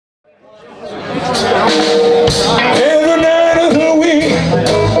every night of the week.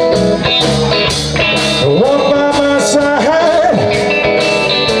 Walk by my side,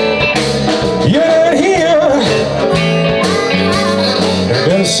 you're not here,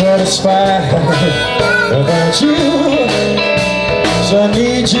 and satisfied about you. So I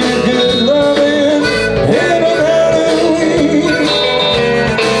need you good loving every night of the week.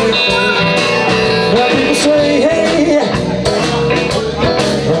 Now people say, hey,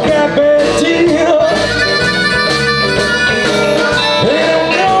 I got a bad deal. They don't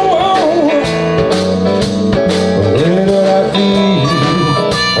know the way that I feel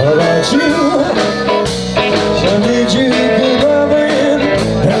about you. So I need you good loving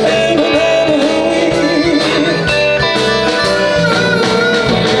every night of the week.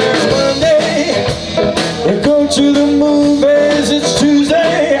 It's Monday, we go to the movies. It's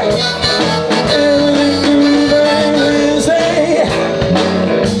Tuesday, everything groovy. Wednesday,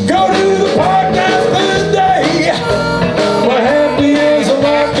 go to the park now Thursday. We're happy as a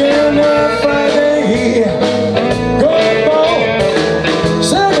lark in a Friday. Go for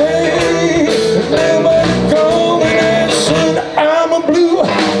Sunday, nobody calling and saying I'm a blue.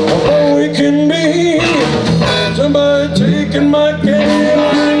 Oh, it can be somebody taking my care.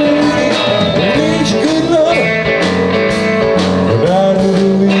 I need you good love out of the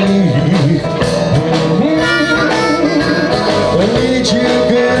week. I need you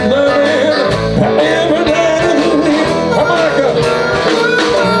good loving every night of the week. Harmonica.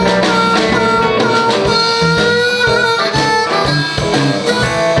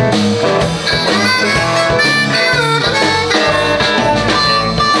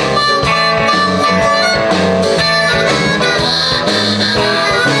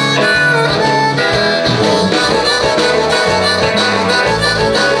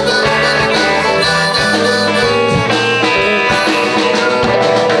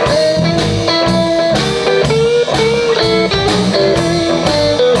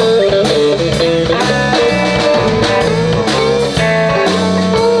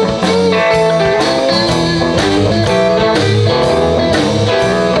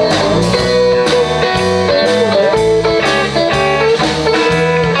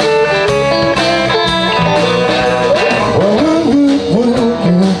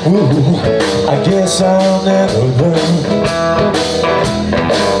 I guess I'll never learn.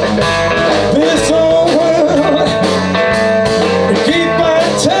 This whole world keep on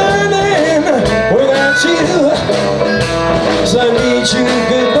turning without you. So I need you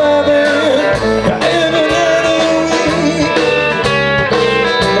good loving every night of the week.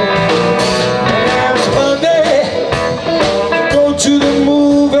 Now it's Monday, go to the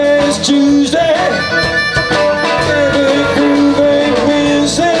movies. Tuesday,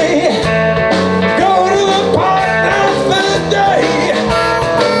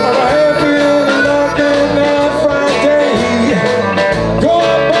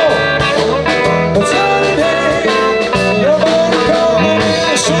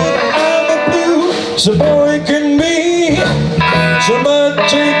 so boy it can be somebody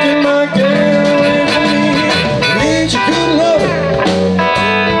taking my care away from me. I need you good loving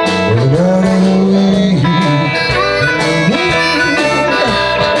every night of the week.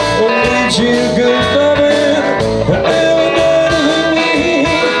 I need you good loving every night of the week.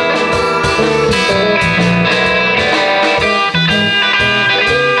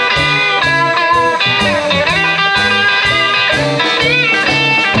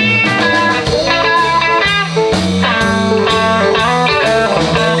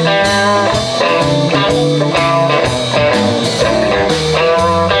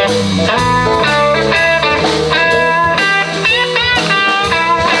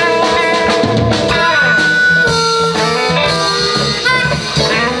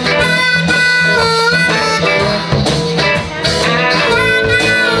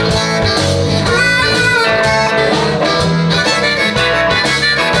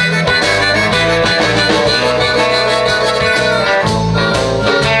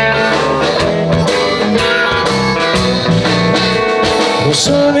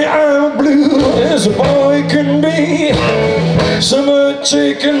 Sonny, I'm blue as a boy can be. Summer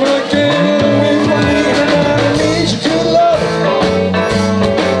taking my care away from me. And I need you good love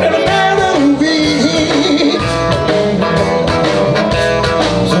every night of the week.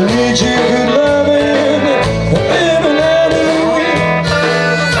 So I need you good loving every night of the week.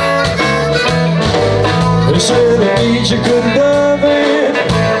 They said I need you good loving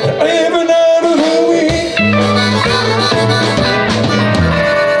every night of the week.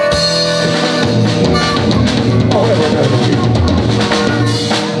 Oh, every night of the week.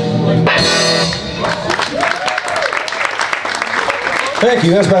 Thank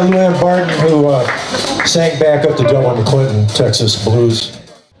you. That's by Luann Barton, who sang back up the Delmar Clinton, Texas blues.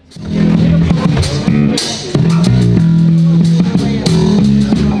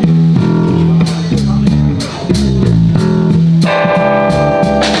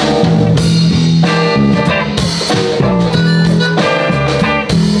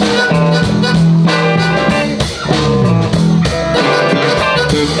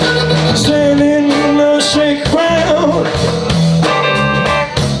 Standing in the shake crowd,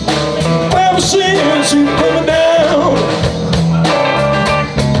 ever since you put me down.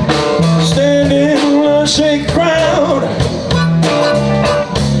 Standing in the shake crowd,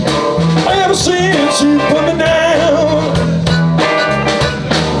 ever since you put me down.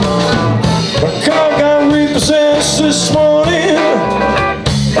 My car got repossessed this morning.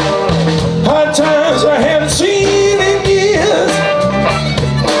 Hard times I haven't seen in years.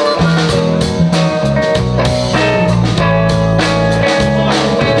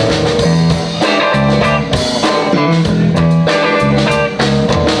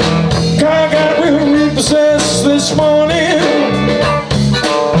 This morning,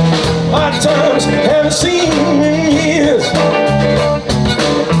 hard times haven't seen in years.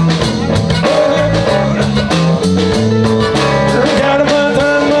 Got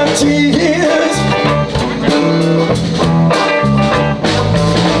my tears.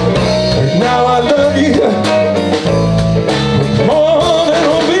 Now I love you more than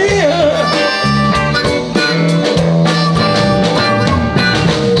a beer.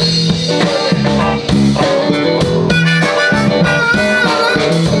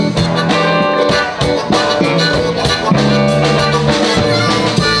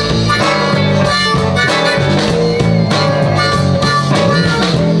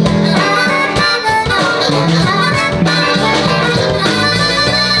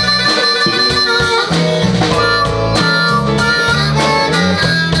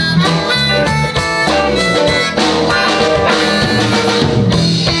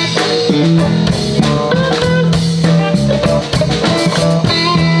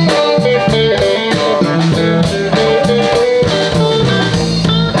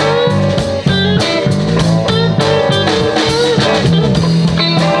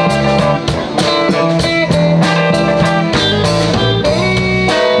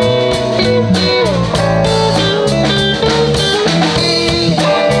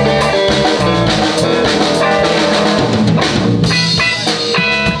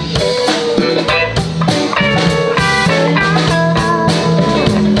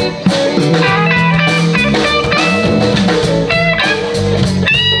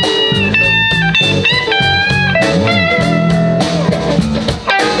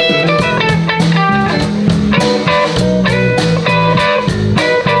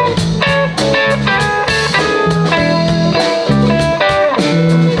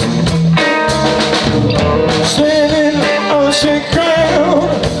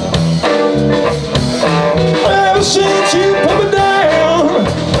 Ever since you put me down,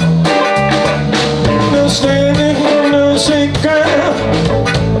 no standing on the same ground.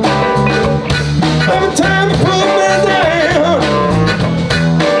 Every time you put me down,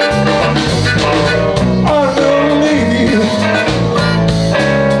 I don't leave you.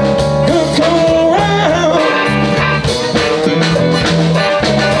 You'll come around.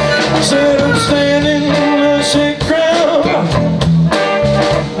 Said I'm standing on the same ground.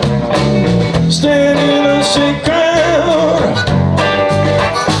 Standing in a shake crowd.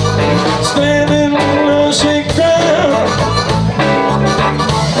 Standing in a shake crowd.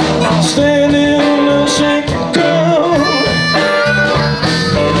 Standing in a shake crowd.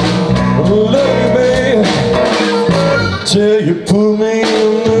 Oh, love you, babe, till you put me in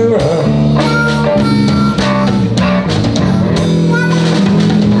the ground.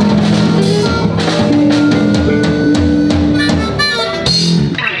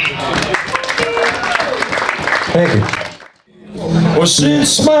 Thank you. Well,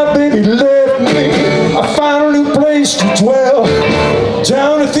 since my baby left me, I found a new place to dwell,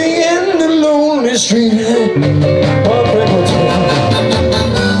 down at the end of Lonely Street.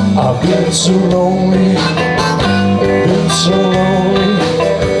 I've been so lonely, been so lonely,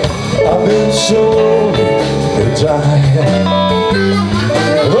 I've been so lonely to die.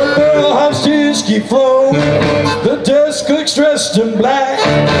 The bellhops just keep flowing, the desk clerk's dressed in black.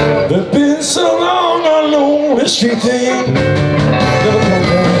 They've been so long on Lonely Street thing.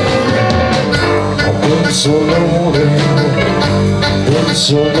 I've been so lonely, been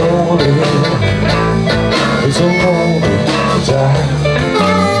so lonely, been so lonely to die.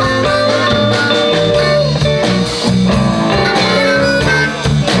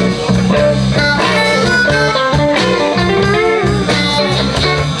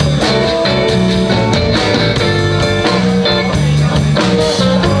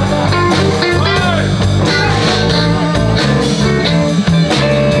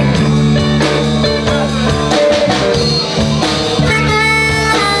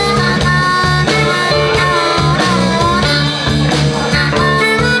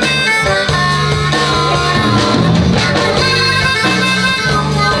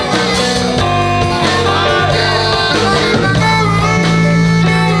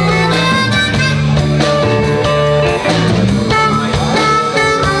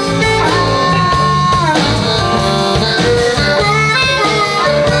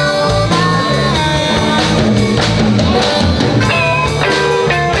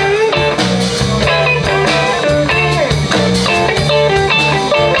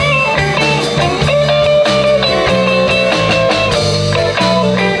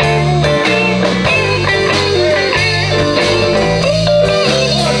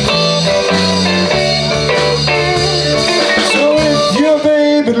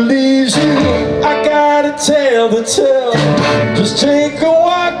 Just take a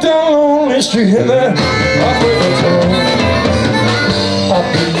walk down lonely street and then I'll break it down. I've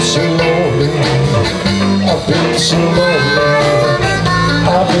been so lonely, I've been so lonely,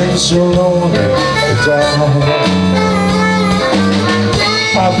 I've been so lonely to die.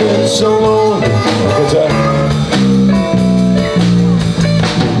 I've been so lonely to die.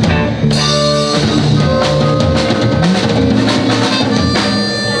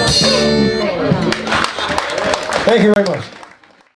 Thank you very much.